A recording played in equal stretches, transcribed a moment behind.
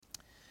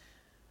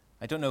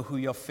I don't know who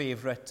your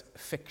favourite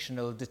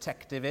fictional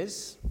detective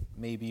is.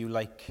 Maybe you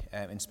like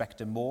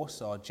Inspector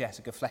Morse or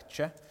Jessica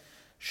Fletcher.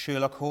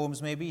 Sherlock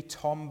Holmes, maybe.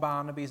 Tom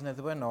Barnaby is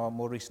another one, or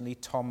more recently,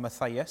 Tom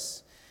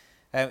Mathias.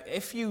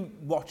 If you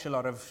watch a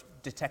lot of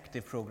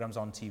detective programs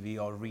on TV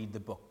or read the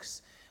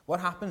books, what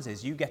happens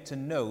is you get to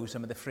know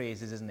some of the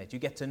phrases, isn't it? You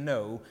get to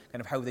know kind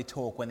of how they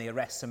talk when they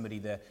arrest somebody,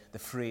 the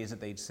phrase that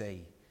they'd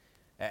say.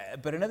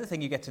 But another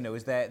thing you get to know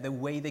is the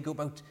way they go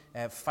about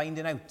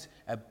finding out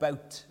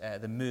about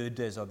the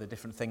murders or the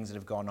different things that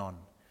have gone on.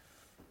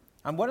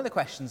 And one of the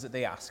questions that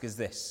they ask is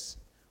this: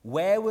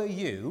 where were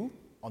you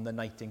on the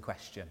night in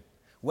question?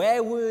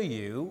 Where were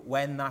you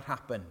when that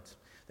happened?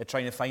 They're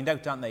trying to find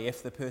out, aren't they,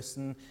 if the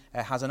person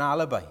has an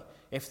alibi,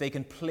 if they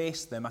can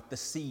place them at the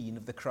scene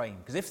of the crime.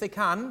 Because if they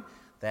can,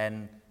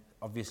 then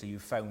obviously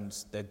you've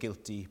found the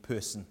guilty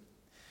person.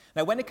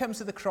 Now, when it comes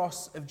to the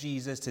cross of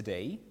Jesus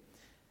today,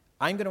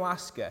 I'm going to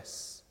ask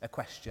us a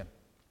question.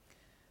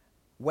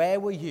 Where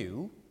were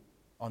you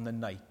on the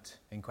night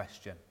in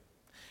question?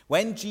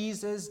 When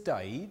Jesus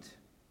died,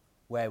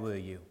 where were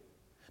you?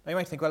 Now you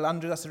might think, well,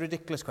 Andrew, that's a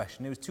ridiculous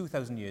question. It was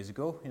 2,000 years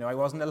ago. I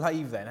wasn't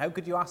alive then. How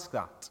could you ask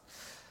that?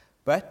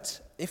 But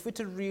if we're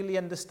to really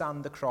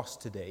understand the cross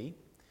today,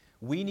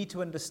 we need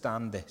to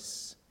understand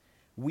this.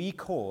 We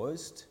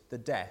caused the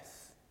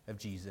death of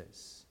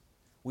Jesus.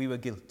 We were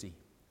guilty.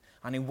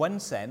 And in one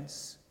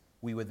sense,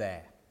 we were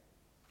there.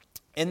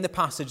 In the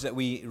passage that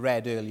we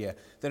read earlier,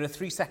 there are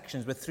three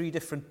sections with three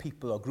different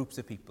people or groups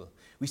of people.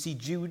 We see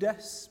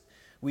Judas,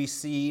 we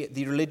see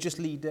the religious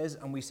leaders,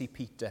 and we see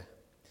Peter.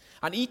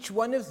 And each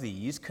one of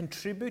these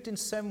contribute in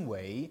some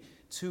way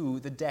to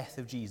the death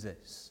of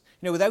Jesus.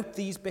 Without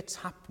these bits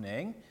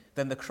happening,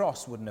 then the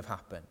cross wouldn't have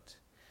happened.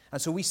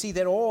 And so we see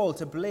they're all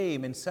to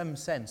blame in some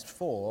sense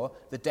for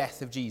the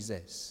death of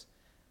Jesus.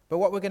 But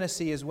what we're going to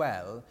see as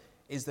well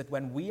is that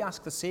when we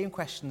ask the same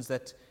questions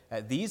that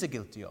these are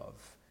guilty of,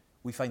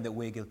 we find that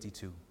we're guilty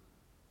too.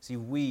 See,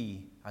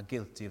 we are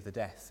guilty of the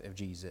death of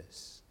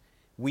Jesus.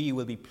 We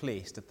will be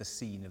placed at the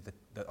scene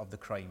of the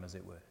crime, as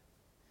it were.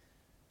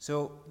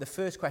 So the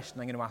first question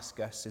I'm going to ask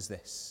us is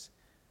this: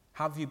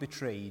 have you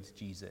betrayed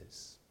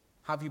Jesus?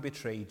 Have you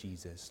betrayed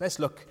Jesus? Let's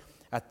look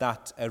at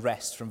that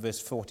arrest from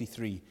verse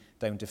 43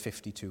 down to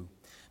 52.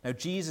 Now,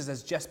 Jesus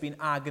has just been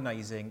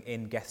agonizing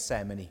in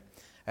Gethsemane.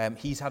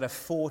 He's had a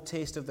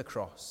foretaste of the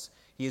cross.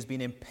 He has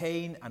been in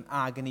pain and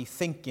agony,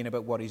 thinking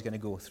about what he's going to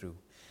go through.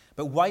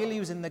 But while he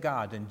was in the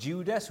garden,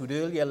 Judas, who'd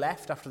earlier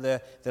left after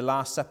the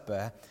Last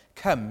Supper,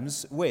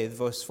 comes with,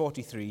 verse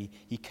 43,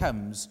 he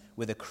comes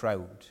with a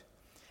crowd.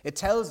 It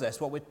tells us,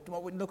 look at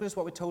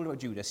what we're told about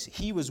Judas.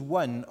 He was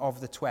one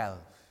of the 12.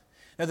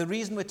 Now, the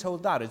reason we're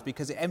told that is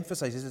because it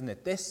emphasizes, isn't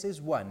it? This is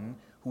one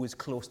who was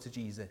close to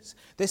Jesus.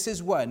 This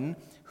is one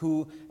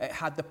who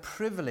had the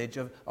privilege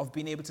of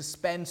being able to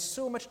spend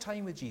so much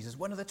time with Jesus,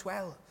 one of the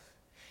 12.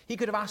 He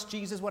could have asked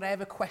Jesus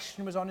whatever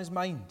question was on his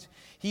mind.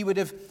 He would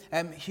have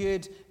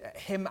heard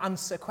him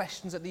answer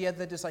questions that the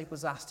other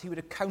disciples asked. He would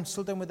have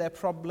counseled them with their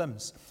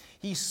problems.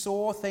 He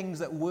saw things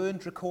that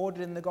weren't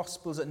recorded in the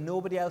Gospels that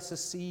nobody else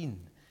has seen.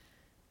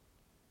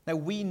 Now,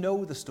 we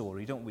know the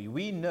story, don't we?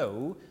 We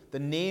know the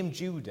name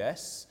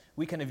Judas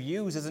we kind of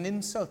use as an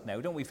insult now,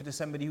 don't we, for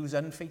somebody who's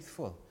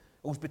unfaithful,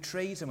 who's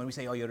betrayed someone. We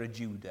say, oh, you're a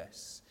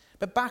Judas.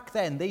 But back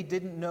then, they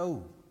didn't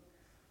know.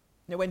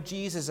 Now, when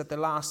Jesus at the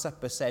Last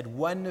Supper said,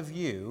 one of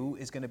you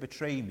is going to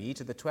betray me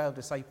to the 12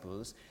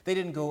 disciples, they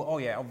didn't go, oh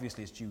yeah,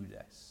 obviously it's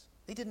Judas.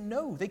 They didn't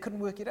know. They couldn't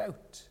work it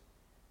out.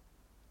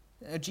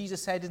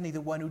 Jesus said, isn't he, the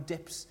one who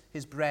dips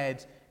his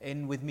bread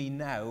in with me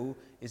now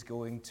is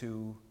going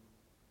to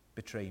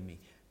betray me.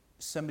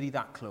 Somebody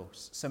that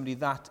close, somebody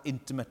that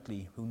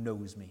intimately who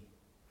knows me.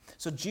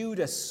 So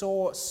Judas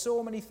saw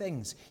so many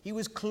things. He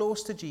was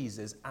close to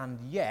Jesus, and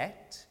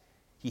yet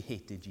he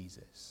hated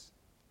Jesus.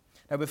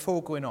 Now,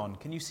 before going on,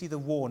 can you see the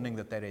warning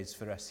that there is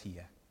for us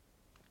here?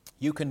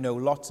 You can know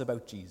lots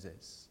about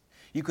Jesus.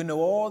 You can know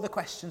all the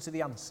questions to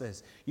the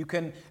answers. You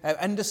can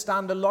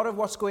understand a lot of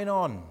what's going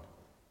on,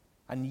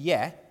 and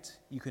yet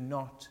you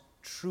cannot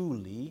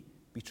truly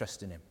be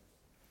trusting him.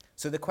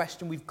 So the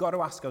question we've got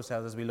to ask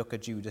ourselves as we look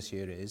at Judas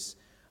here is,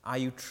 are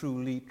you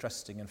truly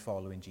trusting and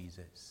following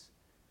Jesus?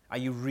 Are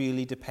you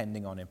really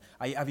depending on him?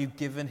 Have you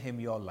given him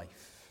your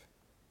life?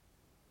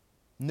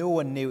 No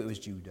one knew it was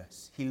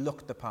Judas. He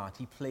looked the part.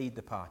 He played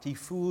the part. He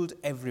fooled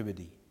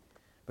everybody.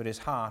 But his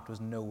heart was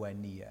nowhere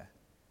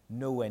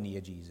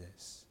near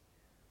Jesus.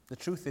 The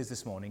truth is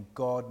this morning,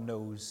 God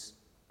knows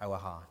our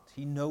heart.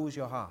 He knows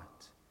your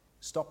heart.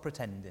 Stop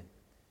pretending.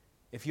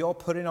 If you're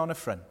putting on a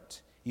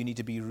front, you need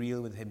to be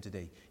real with him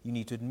today. You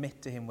need to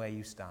admit to him where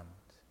you stand.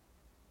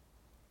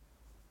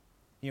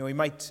 We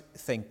might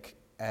think,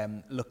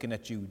 looking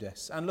at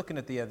Judas and looking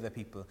at the other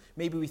people,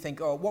 maybe we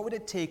think, oh, what would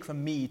it take for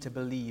me to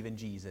believe in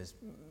Jesus?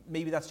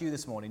 Maybe that's you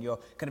this morning. You're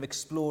kind of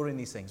exploring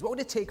these things. What would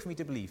it take for me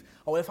to believe?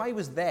 Oh, if I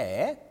was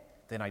there,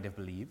 then I'd have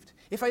believed.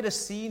 If I'd have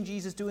seen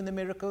Jesus doing the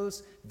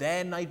miracles,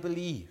 then I'd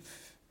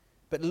believe.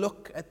 But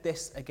look at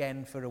this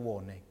again for a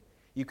warning.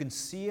 You can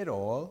see it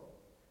all,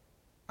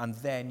 and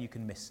then you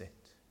can miss it.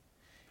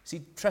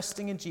 See,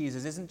 trusting in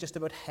Jesus isn't just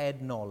about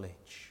head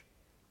knowledge.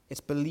 It's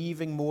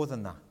believing more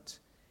than that.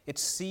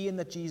 It's seeing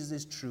that Jesus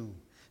is true,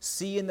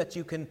 seeing that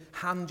you can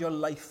hand your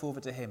life over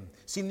to him,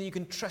 seeing that you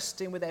can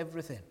trust him with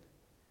everything.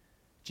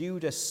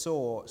 Judas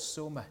saw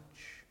so much,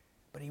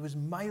 but he was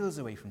miles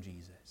away from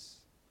Jesus.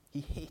 He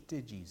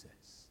hated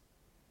Jesus.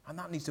 And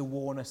that needs to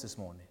warn us this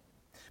morning.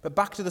 But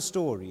back to the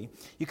story,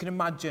 you can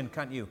imagine,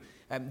 can't you?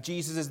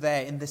 Jesus is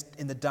there in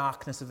the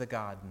darkness of the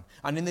garden.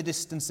 And in the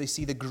distance, they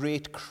see the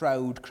great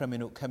crowd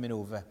coming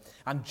over.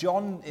 And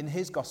John, in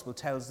his gospel,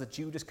 tells that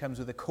Judas comes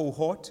with a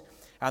cohort.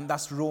 And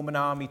that's Roman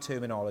army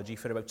terminology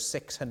for about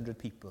 600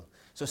 people.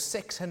 So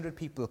 600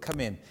 people come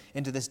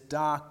into this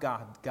dark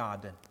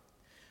garden.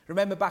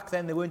 Remember, back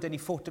then, there weren't any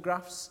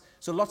photographs.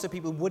 So lots of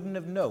people wouldn't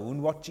have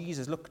known what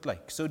Jesus looked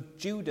like. So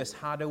Judas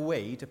had a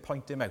way to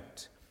point him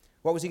out.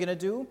 What was he going to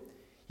do?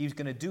 He was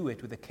going to do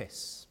it with a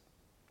kiss.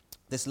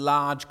 This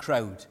large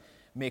crowd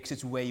makes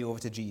its way over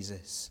to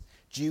Jesus.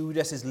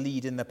 Judas is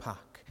leading the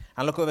pack.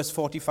 And look what verse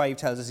 45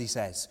 tells us. He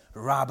says,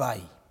 Rabbi.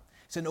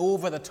 It's an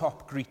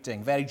over-the-top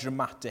greeting, very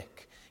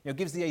dramatic.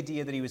 Gives the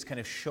idea that he was kind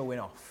of showing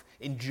off,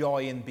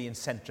 enjoying being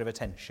center of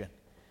attention.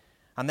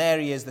 And there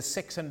he is, the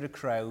 600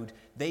 crowd.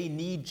 They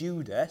need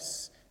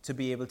Judas to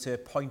be able to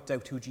point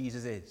out who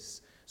Jesus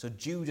is. So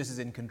Judas is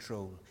in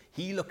control.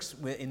 He looks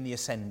in the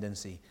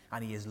ascendancy,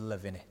 and he is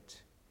loving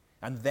it.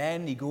 And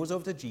then he goes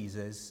over to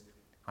Jesus,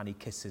 and he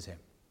kisses him.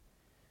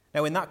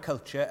 Now, in that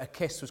culture, a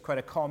kiss was quite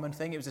a common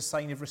thing. It was a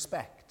sign of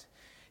respect.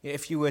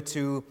 If you were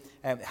to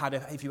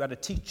if you had a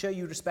teacher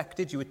you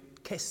respected, you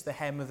would kiss the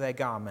hem of their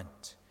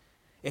garment.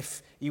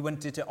 If you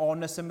wanted to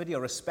honor somebody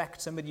or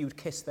respect somebody, you would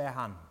kiss their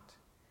hand.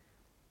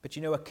 But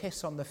a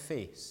kiss on the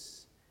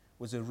face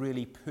was a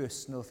really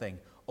personal thing,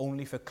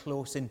 only for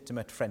close,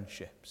 intimate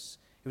friendships.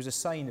 It was a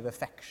sign of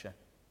affection.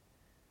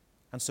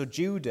 And so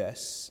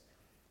Judas,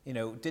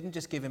 didn't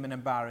just give him an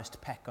embarrassed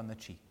peck on the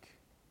cheek.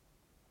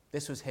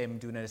 This was him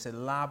doing this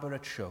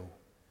elaborate show,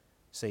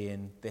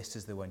 saying, this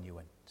is the one you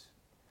want.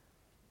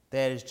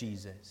 There is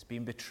Jesus,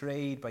 being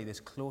betrayed by this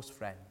close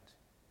friend.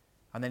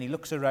 And then he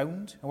looks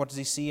around, and what does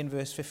he see in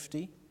verse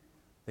 50?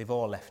 They've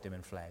all left him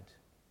and fled.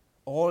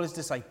 All his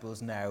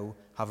disciples now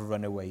have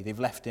run away. They've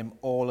left him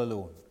all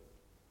alone.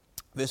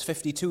 Verse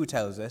 52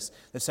 tells us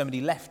that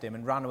somebody left him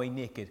and ran away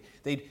naked.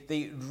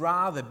 They'd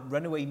rather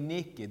run away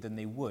naked than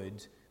they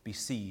would be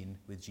seen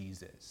with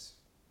Jesus.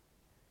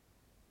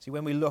 See,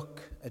 when we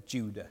look at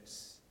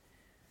Judas,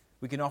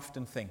 we can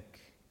often think,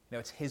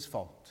 it's his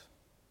fault.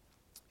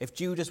 If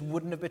Judas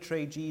wouldn't have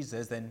betrayed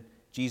Jesus, then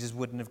Jesus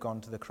wouldn't have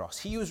gone to the cross.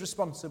 He was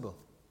responsible.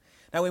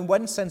 Now, in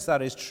one sense,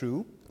 that is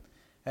true.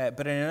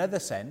 But in another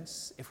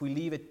sense, if we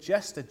leave it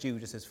just at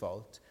Judas's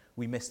fault,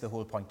 we miss the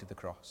whole point of the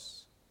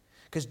cross.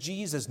 Because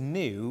Jesus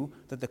knew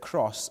that the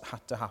cross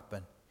had to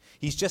happen.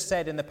 He's just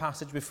said in the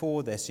passage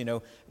before this,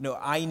 no,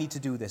 I need to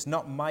do this.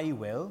 Not my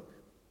will,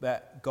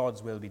 but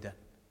God's will be done.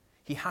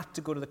 He had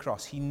to go to the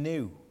cross. He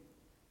knew.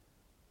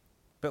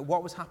 But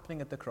what was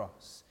happening at the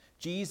cross?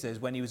 Jesus,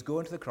 when he was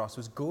going to the cross,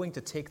 was going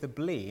to take the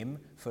blame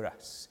for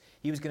us.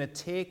 He was going to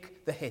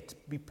take the hit,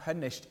 be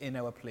punished in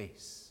our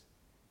place.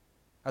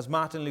 As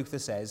Martin Luther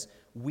says,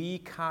 we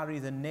carry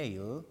the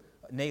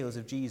nails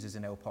of Jesus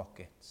in our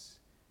pockets.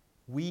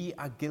 We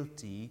are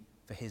guilty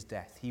for his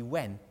death. He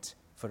went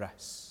for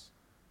us.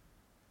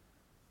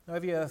 Now,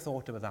 have you ever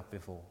thought about that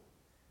before?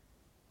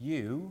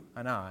 You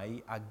and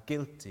I are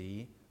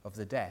guilty of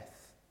the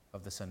death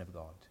of the Son of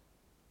God.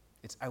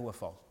 It's our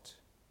fault.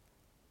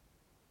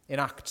 In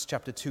Acts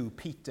chapter 2,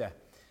 Peter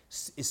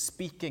is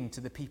speaking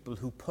to the people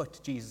who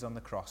put Jesus on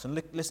the cross.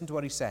 And listen to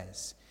what he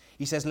says.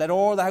 He says, let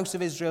all the house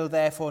of Israel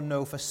therefore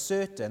know for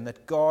certain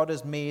that God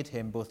has made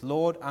him both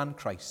Lord and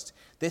Christ,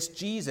 this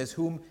Jesus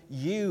whom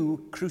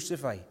you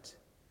crucified.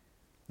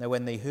 Now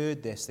when they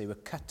heard this, they were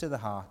cut to the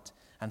heart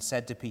and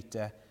said to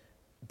Peter,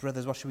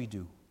 brothers, what shall we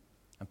do?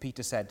 And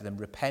Peter said to them,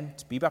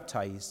 repent, be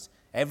baptized,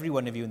 every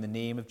one of you in the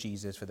name of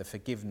Jesus for the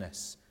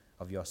forgiveness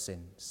of your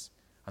sins.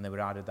 And there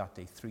were added that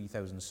day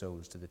 3,000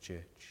 souls to the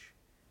church.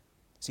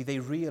 See, they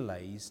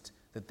realized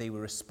that they were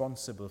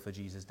responsible for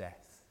Jesus'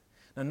 death.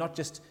 Now, not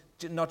just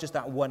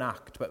that one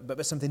act,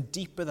 but something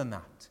deeper than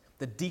that.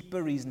 The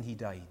deeper reason he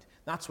died.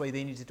 That's why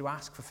they needed to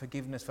ask for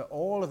forgiveness for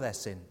all of their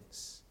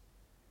sins.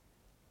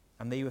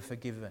 And they were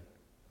forgiven.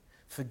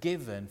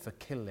 Forgiven for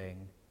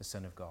killing the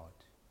Son of God.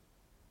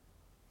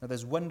 Now,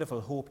 there's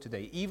wonderful hope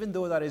today. Even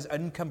though that is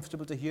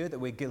uncomfortable to hear, that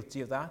we're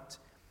guilty of that,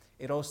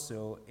 it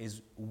also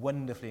is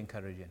wonderfully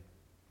encouraging.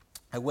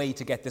 A way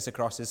to get this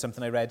across is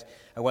something I read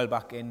a while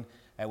back in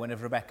one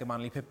of Rebecca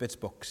Manley-Pippett's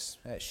books.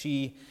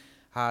 She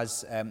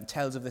tells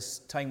of this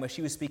time where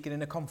she was speaking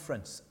in a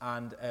conference,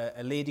 and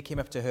a lady came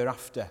up to her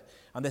after,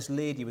 and this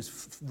lady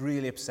was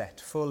really upset,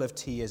 full of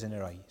tears in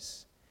her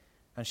eyes.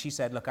 And she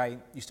said, look, I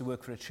used to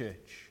work for a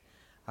church,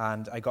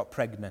 and I got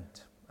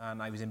pregnant,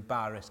 and I was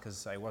embarrassed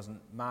because I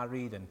wasn't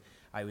married, and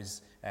I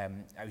was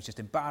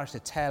just embarrassed to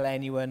tell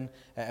anyone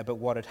about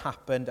what had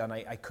happened, and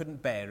I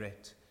couldn't bear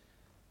it,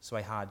 so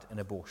I had an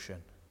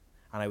abortion,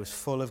 and I was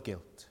full of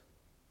guilt.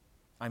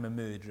 I'm a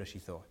murderer, she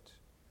thought.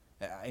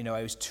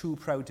 I was too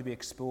proud to be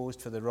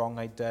exposed for the wrong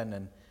I'd done,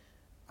 and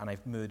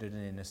I've murdered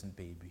an innocent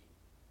baby.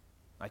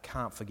 I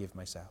can't forgive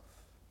myself.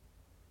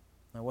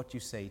 Now, what do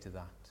you say to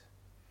that?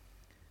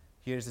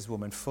 Here's this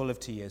woman full of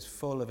tears,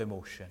 full of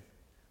emotion.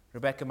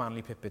 Rebecca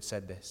Manley-Pippert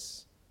said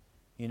this,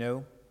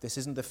 this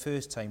isn't the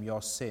first time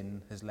your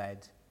sin has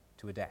led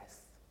to a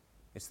death.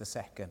 It's the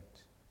second.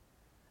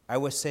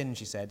 Our sin,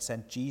 she said,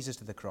 sent Jesus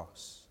to the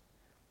cross.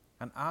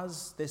 And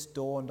as this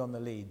dawned on the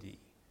lady,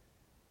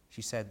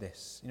 she said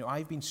this,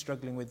 I've been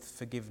struggling with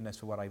forgiveness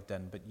for what I've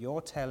done, but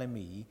you're telling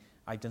me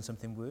I've done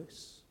something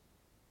worse.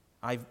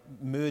 I've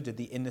murdered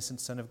the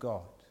innocent Son of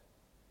God.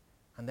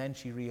 And then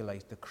she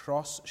realized the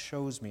cross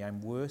shows me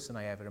I'm worse than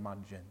I ever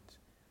imagined.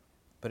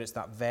 But it's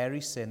that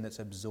very sin that's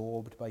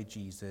absorbed by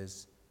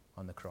Jesus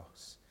on the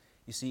cross.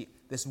 You see,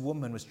 this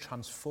woman was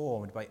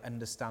transformed by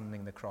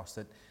understanding the cross,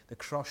 that the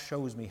cross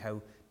shows me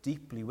how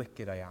deeply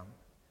wicked I am,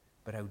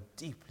 but how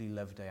deeply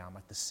loved I am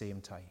at the same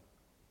time.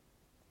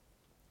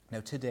 Now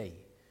today,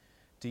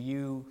 do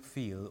you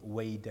feel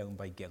weighed down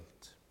by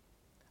guilt?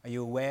 Are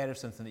you aware of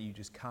something that you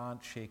just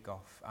can't shake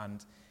off,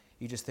 and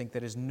you just think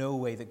there is no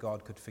way that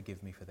God could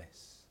forgive me for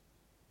this?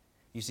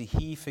 You see,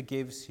 he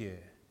forgives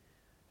here.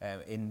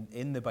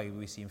 In the Bible,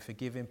 we see him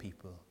forgiving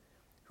people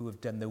who have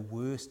done the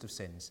worst of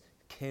sins,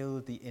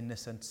 killed the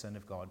innocent Son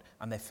of God,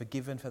 and they're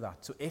forgiven for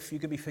that. So if you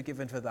can be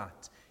forgiven for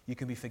that, you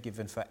can be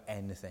forgiven for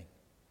anything.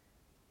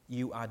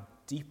 You are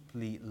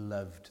deeply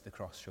loved, the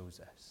cross shows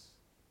us.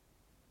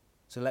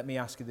 So let me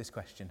ask you this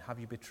question. Have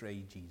you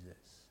betrayed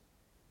Jesus?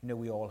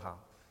 We all have.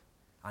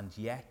 And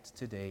yet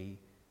today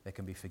there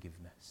can be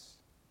forgiveness.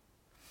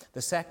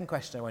 The second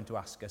question I want to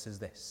ask us is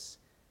this.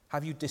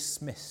 Have you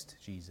dismissed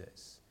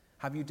Jesus?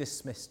 Have you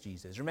dismissed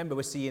Jesus? Remember,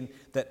 we're seeing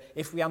that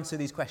if we answer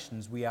these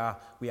questions, we are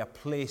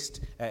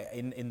placed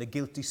in the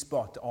guilty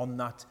spot on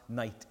that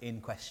night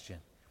in question.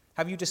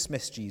 Have you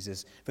dismissed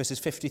Jesus? Verses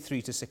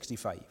 53 to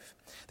 65.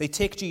 They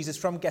take Jesus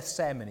from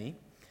Gethsemane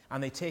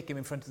and they take him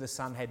in front of the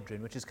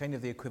Sanhedrin, which is kind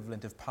of the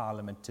equivalent of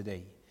Parliament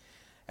today.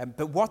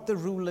 But what the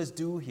rulers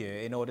do here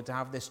in order to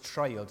have this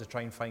trial to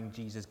try and find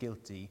Jesus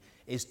guilty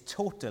is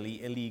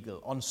totally illegal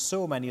on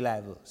so many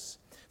levels.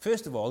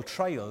 First of all,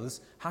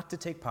 trials had to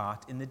take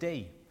part in the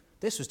day.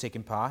 This was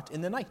taking part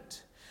in the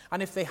night.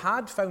 And if they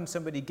had found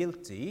somebody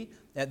guilty,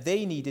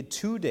 they needed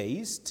 2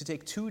 days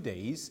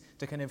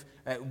to kind of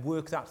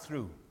work that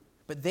through.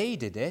 But they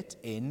did it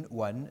in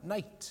one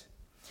night.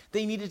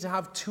 They needed to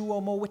have 2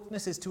 or more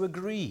witnesses to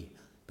agree.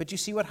 But you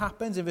see what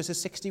happens in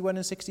verses 61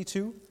 and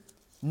 62?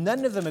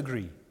 None of them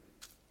agree.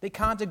 They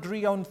can't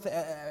agree on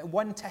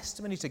one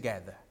testimony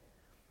together.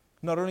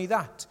 Not only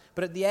that,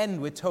 but at the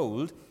end we're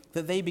told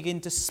that they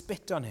begin to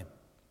spit on him,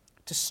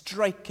 to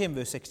strike him,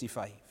 verse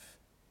 65.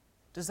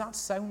 Does that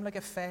sound like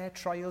a fair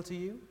trial to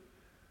you?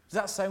 Does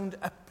that sound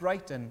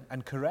upright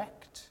and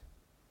correct?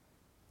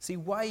 See,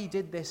 why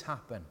did this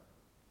happen?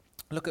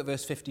 Look at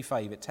verse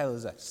 55. It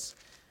tells us,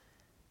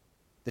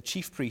 the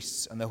chief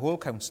priests and the whole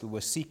council were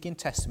seeking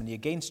testimony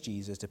against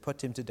Jesus to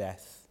put him to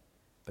death,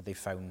 but they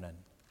found none.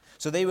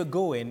 So they were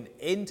going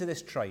into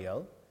this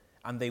trial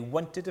and they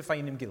wanted to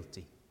find him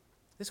guilty.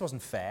 This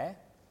wasn't fair.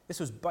 This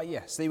was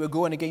bias. They were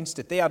going against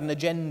it. They had an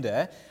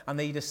agenda and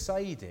they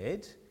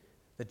decided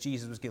that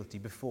Jesus was guilty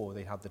before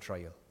they had the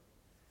trial.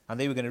 And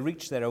they were going to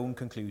reach their own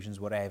conclusions,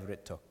 whatever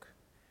it took.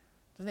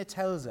 Doesn't it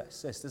tell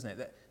us this, doesn't it?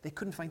 That they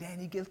couldn't find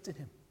any guilt in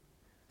him.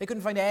 They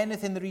couldn't find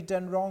anything that he'd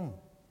done wrong.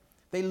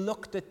 They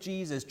looked at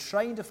Jesus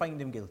trying to find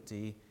him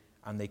guilty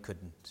and they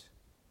couldn't.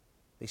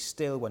 They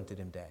still wanted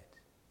him dead.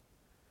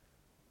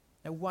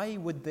 Now, why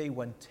would they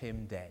want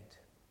him dead?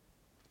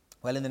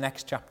 Well, in the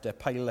next chapter,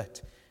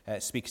 Pilate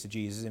speaks to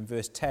Jesus. In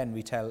verse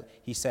 10,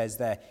 he says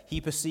there,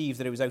 he perceived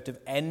that it was out of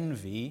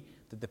envy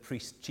that the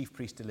chief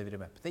priest delivered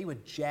him up. They were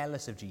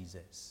jealous of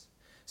Jesus.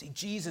 See,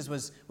 Jesus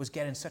was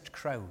getting such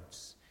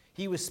crowds.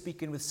 He was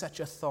speaking with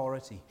such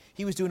authority.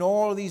 He was doing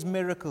all these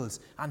miracles,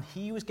 and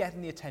he was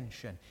getting the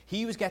attention.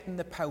 He was getting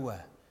the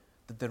power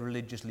that the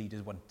religious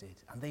leaders wanted,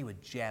 and they were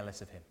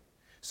jealous of him.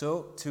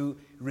 So, to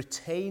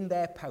retain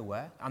their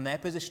power and their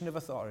position of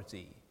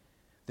authority,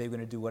 they were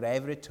going to do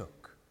whatever it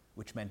took,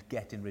 which meant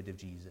getting rid of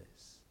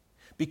Jesus.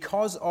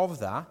 Because of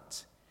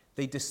that,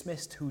 they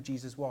dismissed who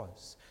Jesus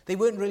was. They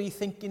weren't really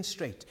thinking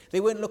straight. They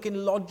weren't looking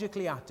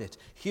logically at it.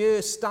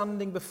 Here,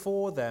 standing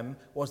before them,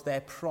 was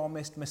their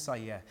promised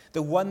Messiah,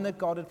 the one that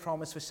God had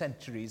promised for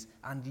centuries,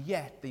 and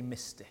yet they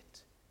missed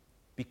it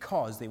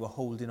because they were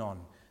holding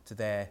on to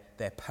their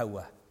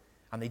power,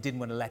 and they didn't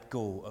want to let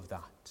go of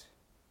that.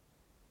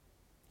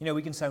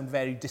 We can sound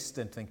very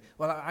distant, think,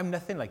 well, I'm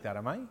nothing like that,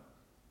 am I?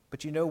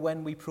 But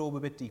when we probe a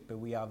bit deeper,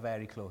 we are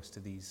very close to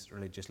these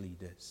religious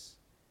leaders.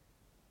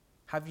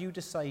 Have you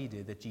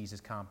decided that Jesus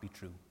can't be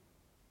true?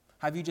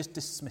 Have you just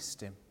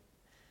dismissed him?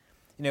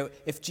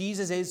 If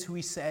Jesus is who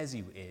he says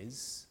he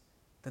is,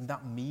 then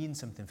that means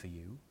something for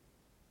you.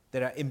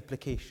 There are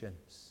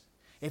implications.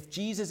 If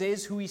Jesus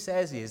is who he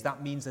says he is,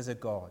 that means there's a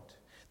God.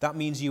 That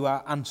means you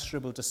are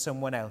answerable to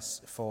someone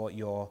else for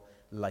your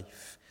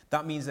life.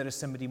 That means there is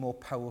somebody more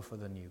powerful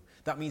than you.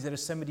 That means there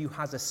is somebody who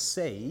has a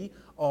say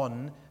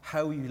on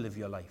how you live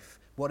your life,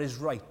 what is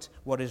right,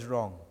 what is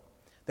wrong.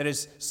 There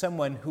is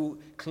someone who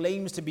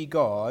claims to be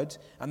God,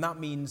 and that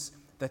means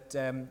that,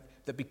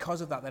 that because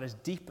of that, that is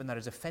deep and that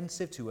is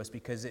offensive to us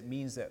because it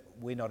means that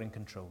we're not in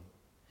control.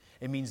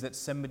 It means that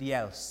somebody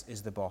else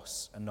is the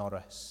boss and not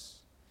us.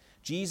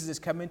 Jesus is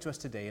coming to us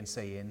today and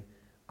saying,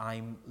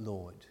 I'm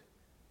Lord.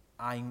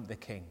 I'm the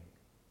King.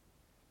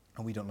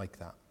 And we don't like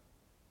that.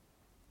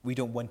 We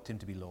don't want him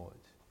to be Lord.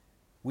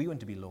 We want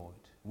to be Lord.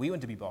 We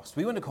want to be boss.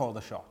 We want to call the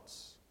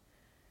shots.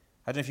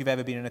 I don't know if you've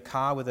ever been in a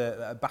car with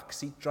a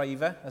backseat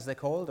driver, as they're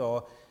called,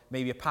 or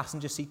maybe a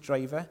passenger seat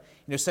driver.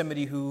 You know,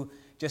 somebody who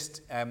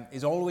just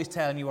is always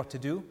telling you what to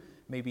do,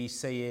 maybe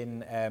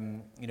saying,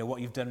 you know,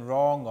 what you've done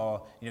wrong,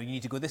 or, you know, you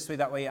need to go this way,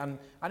 that way. And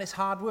it's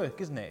hard work,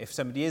 isn't it, if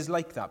somebody is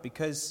like that,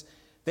 because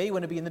they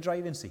want to be in the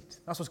driving seat.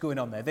 That's what's going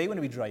on there. They want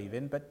to be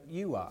driving, but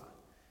you are.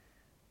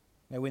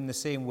 Now, in the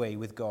same way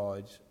with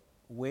God,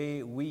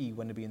 we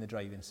want to be in the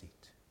driving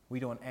seat. We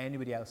don't want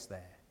anybody else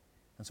there.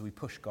 And so we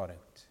push God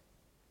out.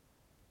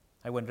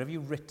 I wonder, have you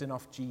written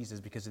off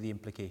Jesus because of the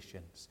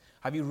implications?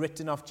 Have you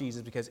written off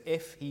Jesus because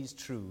if he's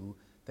true,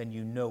 then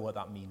you know what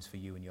that means for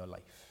you in your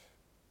life?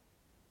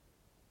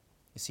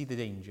 You see the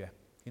danger.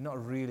 You're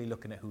not really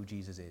looking at who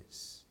Jesus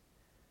is.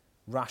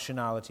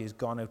 Rationality has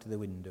gone out of the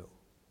window.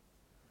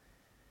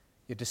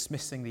 You're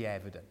dismissing the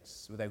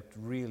evidence without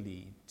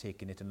really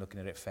taking it and looking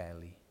at it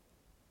fairly.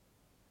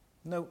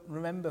 No,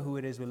 remember who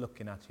it is we're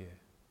looking at here.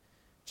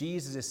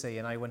 Jesus is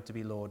saying, I want to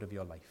be Lord of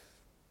your life.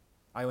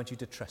 I want you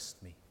to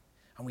trust me.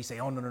 And we say,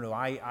 oh, no,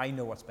 I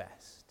know what's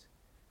best.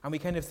 And we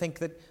kind of think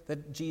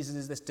that Jesus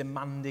is this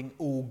demanding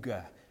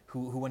ogre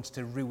who wants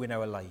to ruin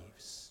our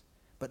lives.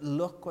 But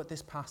look what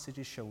this passage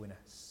is showing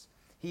us.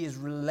 He is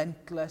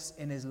relentless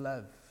in his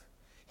love.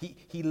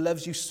 He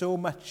loves you so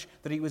much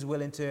that he was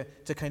willing to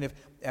kind of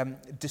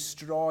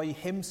destroy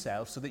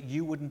himself so that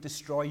you wouldn't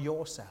destroy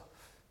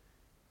yourself.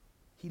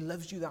 He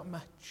loves you that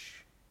much.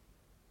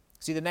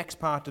 See, the next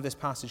part of this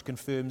passage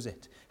confirms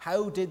it.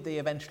 How did they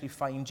eventually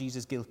find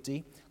Jesus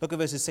guilty? Look at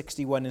verses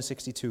 61 and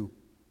 62.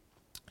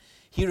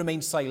 He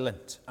remained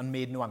silent and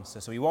made no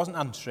answer. So he wasn't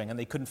answering and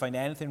they couldn't find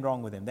anything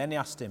wrong with him. Then they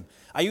asked him,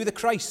 are you the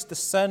Christ, the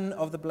Son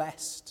of the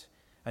Blessed?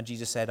 And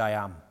Jesus said, I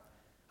am.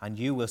 And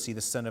you will see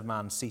the Son of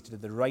Man seated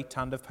at the right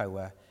hand of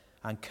power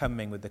and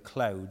coming with the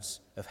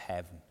clouds of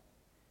heaven.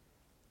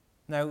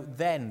 Now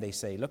then, they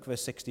say, look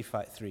verse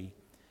 63.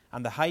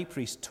 And the high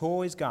priest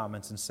tore his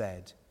garments and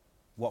said,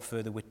 what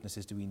further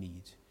witnesses do we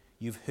need?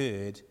 You've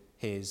heard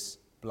his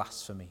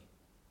blasphemy.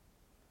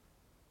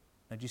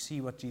 Now, do you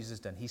see what Jesus has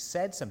done? He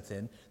said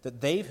something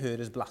that they've heard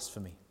as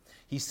blasphemy.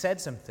 He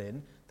said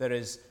something that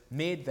has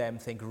made them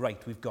think,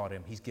 right, we've got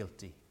him, he's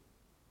guilty.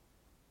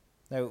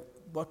 Now,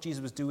 what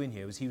Jesus was doing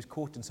here was he was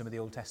quoting some of the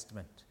Old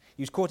Testament.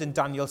 He was quoting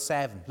Daniel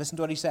 7. Listen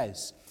to what he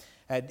says.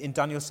 In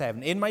Daniel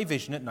 7, in my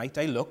vision at night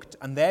I looked,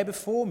 and there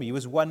before me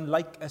was one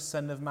like a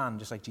son of man,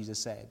 just like Jesus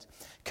said,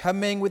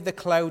 coming with the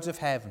clouds of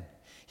heaven.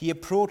 He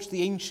approached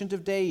the Ancient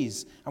of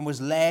Days and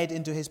was led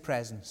into his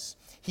presence.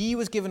 He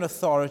was given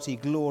authority,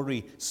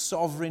 glory,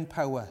 sovereign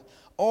power.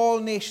 All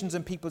nations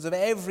and peoples of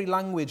every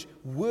language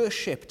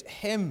worshipped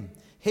him.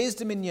 His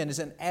dominion is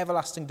an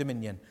everlasting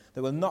dominion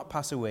that will not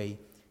pass away.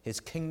 His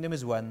kingdom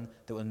is one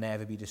that will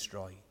never be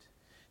destroyed.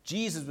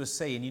 Jesus was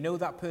saying, you know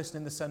that person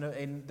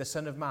in the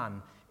Son of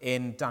Man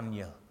in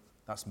Daniel?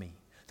 That's me.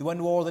 The one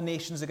who all the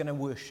nations are going to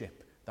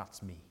worship?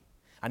 That's me.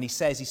 And he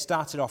says, he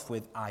started off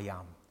with, I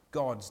am.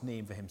 God's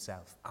name for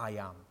himself, I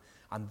am.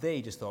 And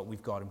they just thought,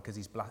 we've got him because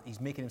he's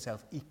making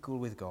himself equal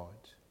with God.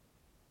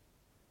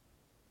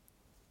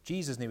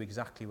 Jesus knew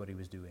exactly what he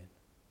was doing.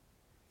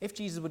 If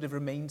Jesus would have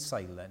remained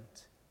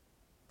silent,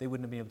 they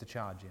wouldn't have been able to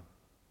charge him.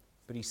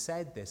 But he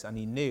said this and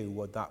he knew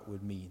what that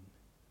would mean.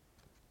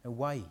 Now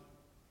why?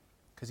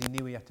 Because he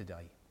knew he had to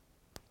die.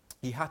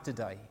 He had to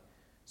die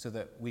so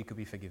that we could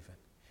be forgiven.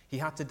 He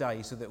had to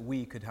die so that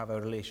we could have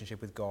a relationship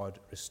with God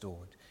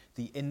restored.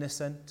 The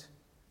innocent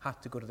had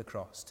to go to the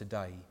cross to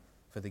die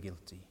for the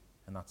guilty,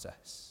 and that's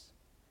us.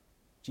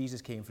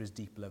 Jesus came for his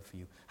deep love for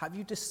you. Have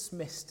you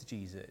dismissed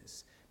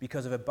Jesus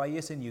because of a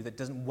bias in you that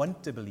doesn't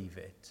want to believe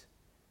it?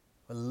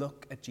 Well,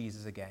 look at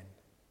Jesus again.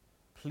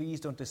 Please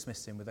don't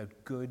dismiss him without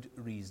good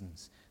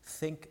reasons.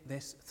 Think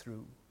this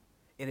through.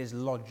 It is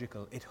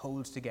logical. It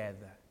holds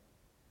together.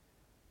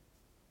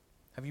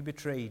 Have you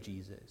betrayed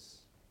Jesus?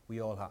 We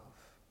all have.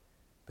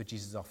 But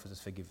Jesus offers us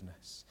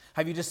forgiveness.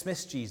 Have you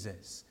dismissed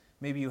Jesus?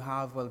 Maybe you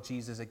have. Well,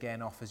 Jesus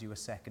again offers you a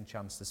second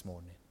chance this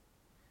morning.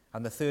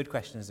 And the third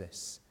question is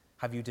this.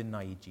 Have you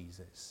denied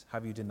Jesus?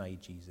 Have you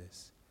denied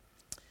Jesus?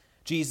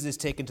 Jesus is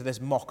taken to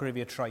this mockery of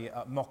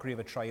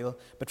a trial,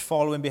 but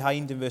following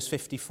behind in verse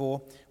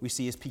 54, we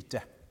see is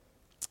Peter.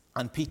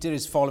 And Peter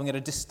is following at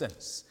a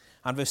distance.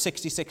 And verse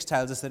 66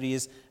 tells us that he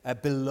is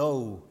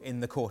below in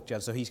the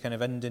courtyard, so he's kind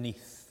of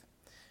underneath.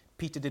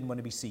 Peter didn't want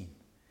to be seen.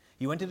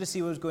 He wanted to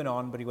see what was going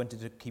on, but he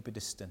wanted to keep a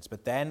distance.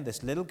 But then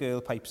this little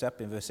girl pipes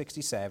up in verse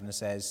 67 and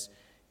says,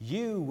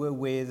 you were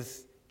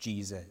with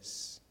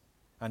Jesus.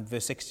 And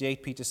verse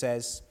 68, Peter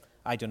says,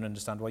 I don't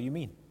understand what you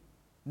mean.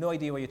 No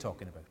idea what you're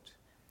talking about.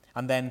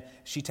 And then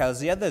she tells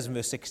the others in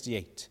verse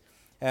 68.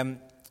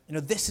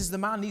 This is the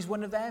man, he's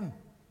one of them.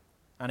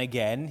 And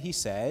again, he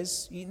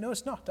says, no,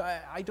 it's not.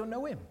 I don't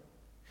know him.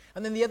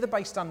 And then the other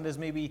bystanders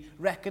maybe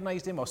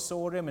recognized him or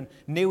saw him and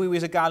knew he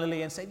was a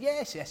Galilean and said,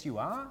 yes, you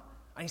are.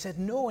 And he said,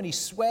 no, and he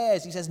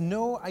swears. He says,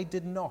 no, I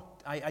did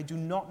not. I do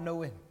not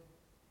know him.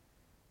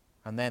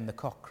 And then the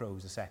cock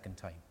crows a second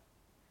time.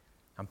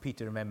 And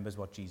Peter remembers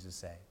what Jesus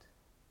said.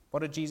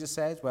 What did Jesus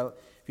say? Well,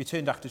 if you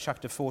turn back to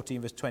chapter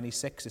 14, verse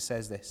 26, it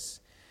says this.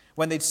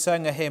 When they'd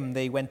sung a hymn,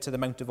 they went to the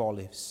Mount of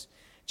Olives.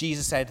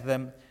 Jesus said to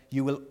them,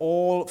 you will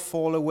all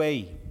fall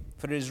away,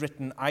 for it is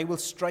written, I will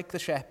strike the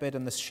shepherd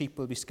and the sheep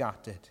will be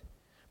scattered.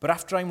 But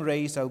after I'm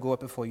raised, I'll go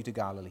up before you to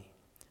Galilee.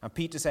 And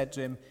Peter said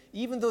to him,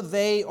 even though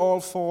they all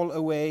fall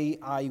away,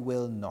 I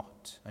will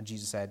not. And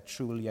Jesus said,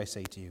 truly I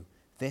say to you,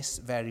 this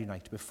very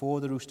night, before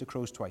the rooster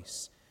crows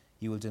twice,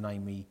 you will deny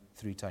me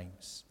 3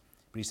 times.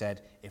 But he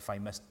said, if I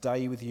must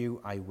die with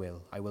you, I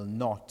will. I will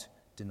not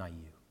deny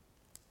you.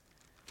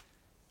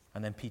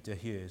 And then Peter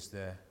hears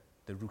the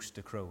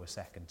rooster crow a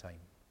second time.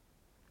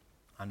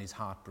 And his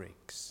heart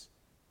breaks.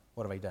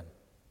 What have I done?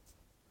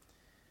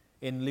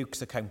 In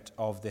Luke's account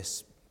of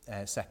this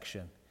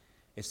section,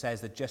 it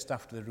says that just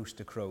after the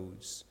rooster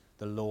crows,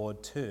 the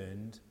Lord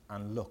turned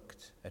and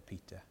looked at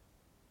Peter.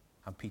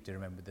 And Peter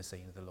remembered the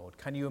saying of the Lord.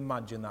 Can you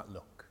imagine that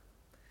look?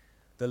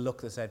 The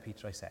look that said,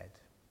 Peter, I said,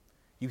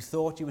 you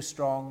thought you were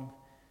strong,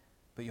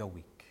 but you're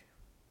weak.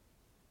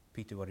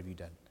 Peter, what have you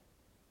done?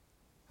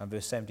 And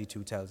verse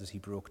 72 tells us he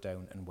broke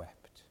down and wept.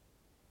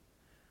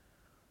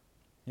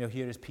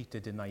 Here is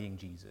Peter denying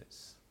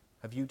Jesus.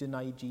 Have you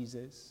denied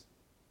Jesus?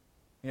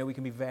 We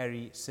can be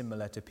very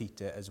similar to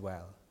Peter as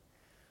well.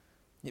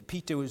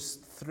 Peter was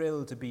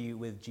thrilled to be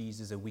with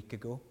Jesus a week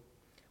ago,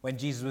 when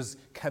Jesus was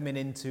coming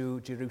into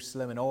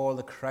Jerusalem and all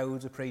the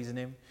crowds were praising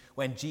him,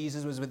 when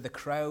Jesus was with the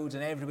crowds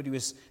and everybody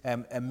was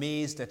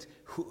amazed at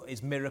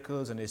his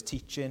miracles and his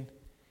teaching.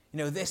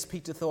 This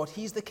Peter thought,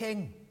 he's the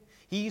king.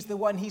 He's the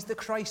one, he's the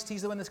Christ,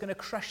 he's the one that's going to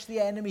crush the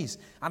enemies.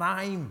 And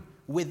I'm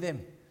with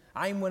him.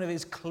 I'm one of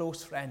his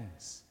close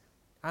friends.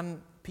 And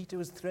Peter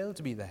was thrilled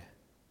to be there.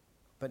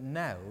 But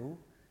now,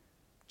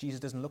 Jesus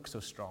doesn't look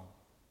so strong.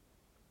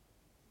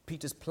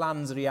 Peter's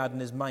plans that he had in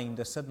his mind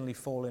are suddenly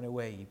falling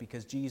away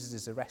because Jesus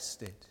is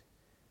arrested.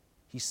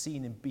 He's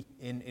seen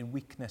in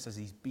weakness as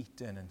he's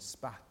beaten and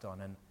spat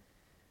on.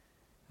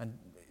 And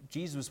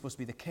Jesus was supposed to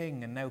be the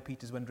king, and now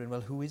Peter's wondering,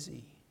 well, who is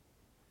he?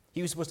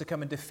 He was supposed to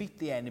come and defeat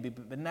the enemy,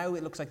 but now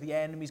it looks like the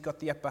enemy's got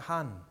the upper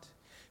hand.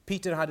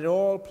 Peter had it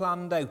all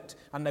planned out,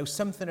 and now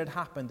something had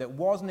happened that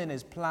wasn't in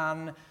his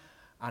plan,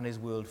 and his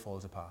world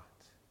falls apart.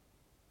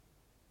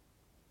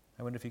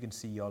 I wonder if you can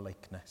see your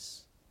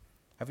likeness.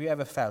 Have you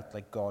ever felt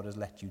like God has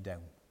let you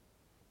down?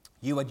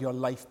 You had your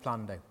life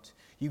planned out.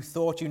 You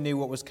thought you knew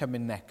what was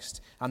coming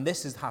next. And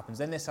happens,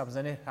 then this happens,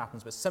 then it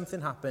happens. But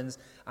something happens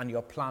and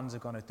your plans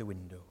have gone out the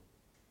window.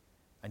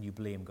 And you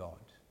blame God.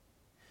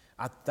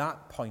 At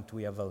that point,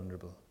 we are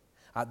vulnerable.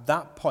 At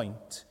that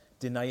point,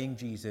 denying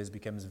Jesus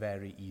becomes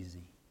very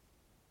easy.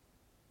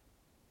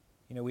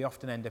 We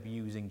often end up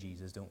using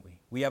Jesus, don't we?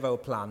 We have our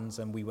plans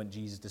and we want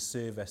Jesus to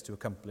serve us to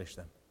accomplish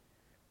them.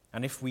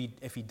 And if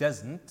he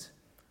doesn't,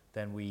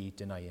 then we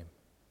deny him.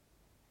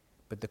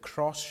 But the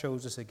cross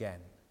shows us again,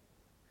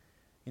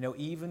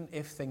 even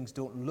if things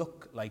don't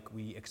look like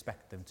we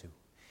expect them to,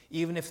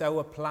 even if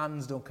our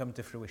plans don't come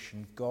to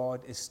fruition,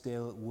 God is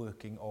still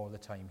working all the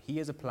time. He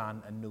has a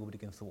plan and nobody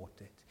can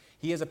thwart it.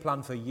 He has a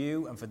plan for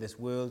you and for this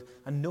world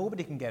and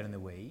nobody can get in the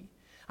way.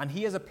 And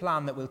he has a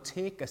plan that will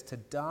take us to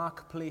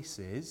dark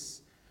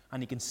places,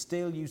 and he can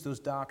still use those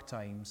dark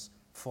times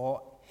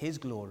for his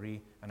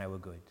glory and our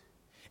good.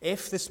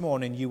 If this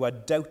morning you are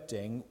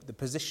doubting the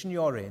position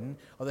you're in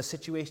or the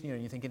situation you're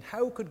in, you're thinking,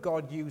 how could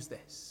God use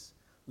this?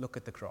 Look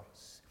at the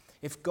cross.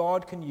 If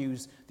God can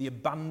use the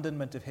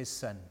abandonment of his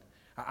son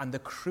and the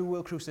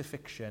cruel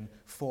crucifixion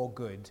for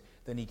good,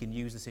 then he can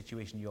use the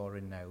situation you're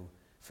in now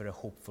in a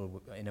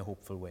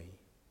hopeful way.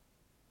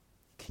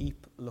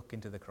 Keep looking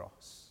to the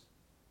cross.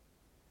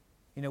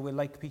 We're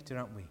like Peter,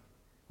 aren't we?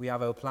 We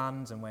have our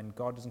plans, and when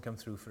God doesn't come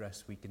through for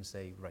us, we can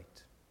say,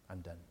 right, I'm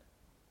done.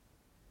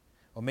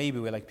 Or maybe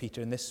we're like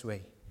Peter in this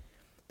way.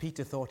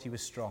 Peter thought he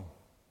was strong.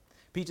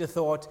 Peter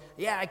thought,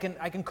 yeah, I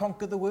can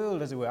conquer the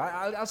world, as it were.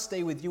 I'll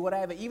stay with you,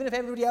 whatever, even if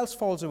everybody else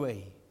falls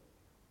away.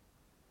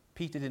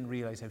 Peter didn't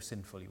realize how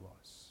sinful he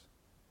was.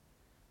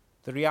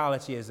 The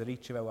reality is that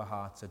each of our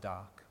hearts are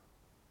dark.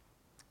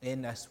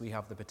 In us, we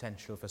have the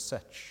potential for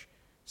such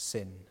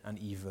sin and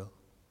evil.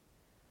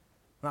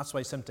 And that's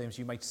why sometimes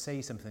you might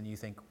say something and you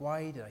think,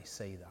 why did I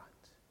say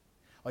that?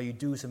 Or you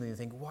do something and you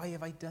think, why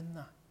have I done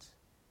that?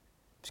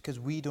 It's because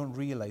we don't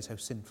realize how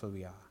sinful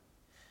we are.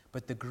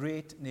 But the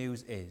great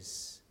news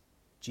is,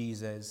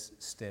 Jesus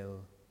still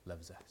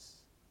loves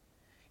us.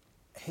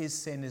 His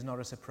sin is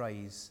not a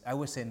surprise.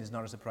 Our sin is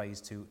not a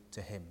surprise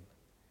to him.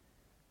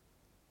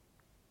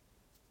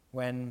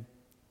 When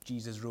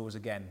Jesus rose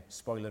again,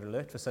 spoiler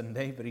alert for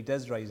Sunday, but he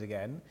does rise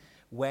again.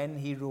 When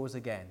he rose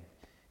again,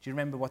 do you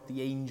remember what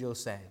the angel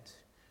said?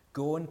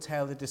 Go and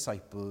tell the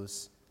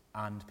disciples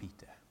and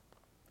Peter.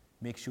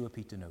 Make sure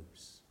Peter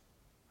knows.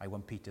 I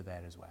want Peter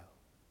there as well.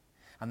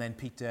 And then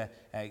Peter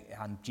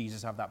and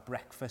Jesus have that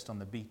breakfast on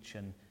the beach,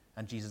 and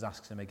Jesus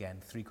asks him again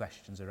 3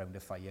 questions around a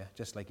fire,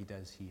 just like he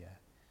does here.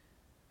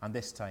 And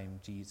this time,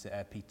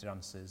 Peter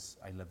answers,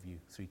 I love you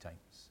 3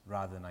 times,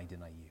 rather than I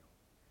deny you.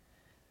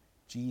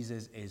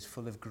 Jesus is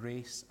full of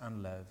grace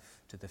and love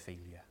to the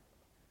failure.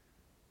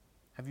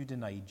 Have you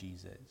denied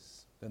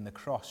Jesus? Then the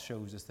cross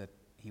shows us that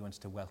he wants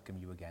to welcome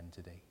you again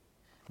today.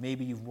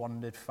 Maybe you've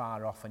wandered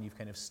far off and you've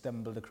kind of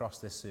stumbled across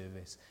this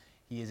service.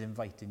 He is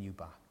inviting you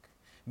back.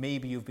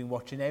 Maybe you've been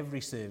watching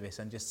every service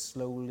and just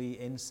slowly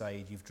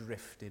inside you've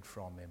drifted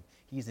from him.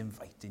 He's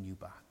inviting you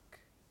back.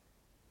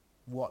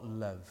 What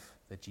love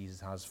that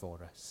Jesus has for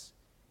us,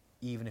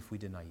 even if we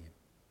deny him.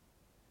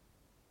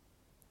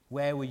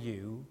 Where were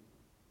you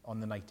on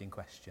the night in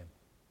question?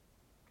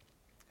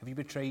 Have you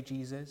betrayed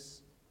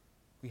Jesus?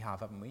 We have,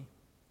 haven't we?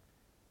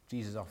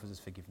 Jesus offers us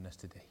forgiveness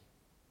today.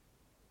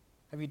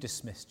 Have you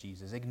dismissed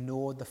Jesus,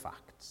 ignored the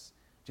facts,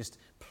 just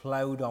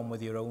ploughed on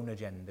with your own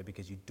agenda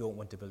because you don't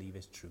want to believe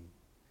it's true?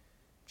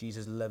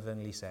 Jesus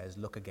lovingly says,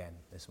 look again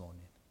this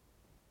morning.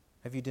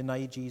 Have you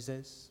denied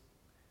Jesus?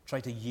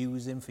 Tried to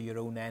use him for your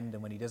own end,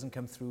 and when he doesn't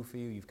come through for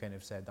you, you've kind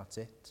of said, that's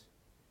it.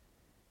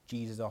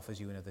 Jesus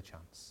offers you another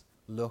chance.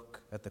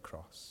 Look at the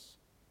cross.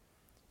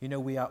 You know,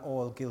 we are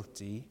all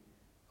guilty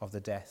of the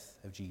death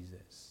of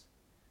Jesus.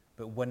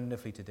 But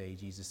wonderfully today,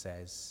 Jesus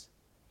says,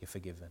 you're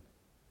forgiven.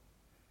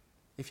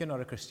 If you're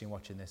not a Christian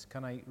watching this,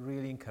 can I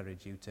really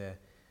encourage you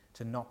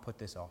to not put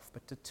this off,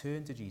 but to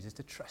turn to Jesus,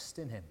 to trust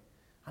in him,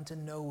 and to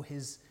know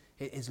his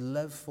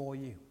love for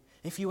you.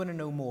 If you want to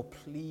know more,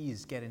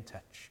 please get in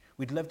touch.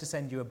 We'd love to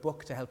send you a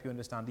book to help you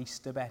understand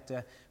Easter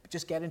better, but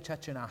just get in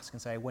touch and ask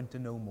and say, I want to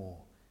know more.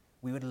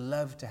 We would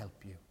love to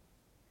help you.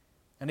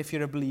 And if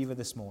you're a believer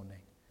this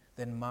morning,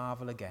 then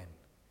marvel again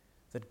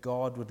that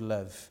God would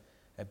love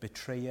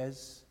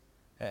betrayers,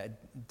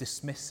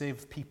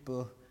 dismissive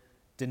people,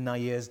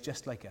 deniers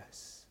just like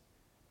us,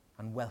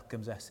 and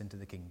welcomes us into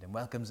the kingdom,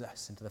 welcomes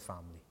us into the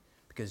family,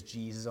 because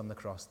Jesus on the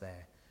cross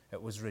there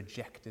was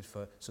rejected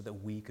so that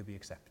we could be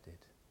accepted.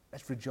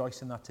 Let's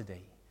rejoice in that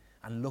today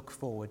and look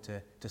forward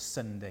to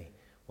Sunday,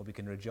 where we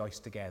can rejoice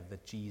together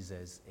that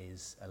Jesus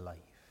is alive.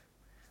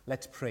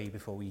 Let's pray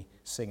before we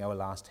sing our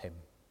last hymn.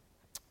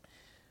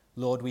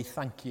 Lord, we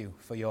thank you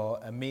for your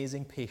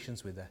amazing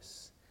patience with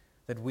us,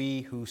 that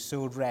we who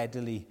so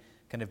readily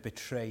kind of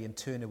betray and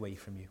turn away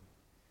from you,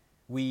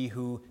 we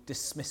who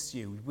dismiss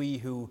you, we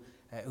who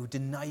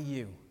deny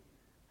you,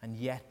 and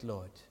yet,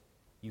 Lord,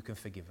 you can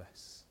forgive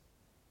us.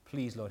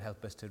 Please, Lord,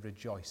 help us to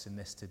rejoice in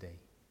this today.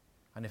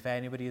 And if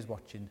anybody is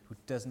watching who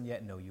doesn't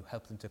yet know you,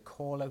 help them to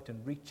call out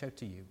and reach out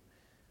to you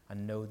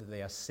and know that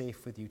they are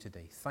safe with you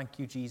today. Thank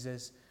you,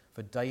 Jesus,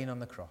 for dying on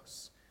the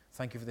cross.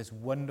 Thank you for this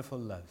wonderful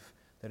love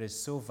that is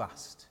so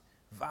vast,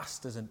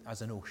 vast as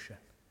an ocean.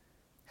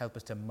 Help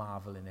us to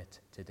marvel in it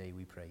today,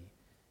 we pray.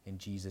 In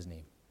Jesus'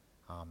 name,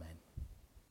 amen.